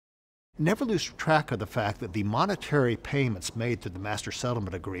Never lose track of the fact that the monetary payments made through the Master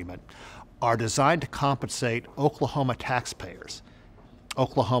Settlement Agreement are designed to compensate Oklahoma taxpayers,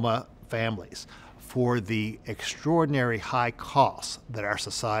 Oklahoma families, for the extraordinary high costs that our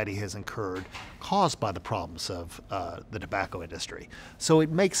society has incurred caused by the problems of the tobacco industry. So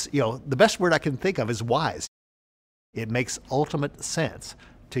it makes, the best word I can think of is wise. It makes ultimate sense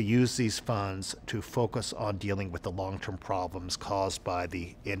to use these funds to focus on dealing with the long-term problems caused by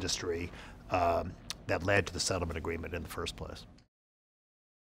the industry that led to the settlement agreement in the first place.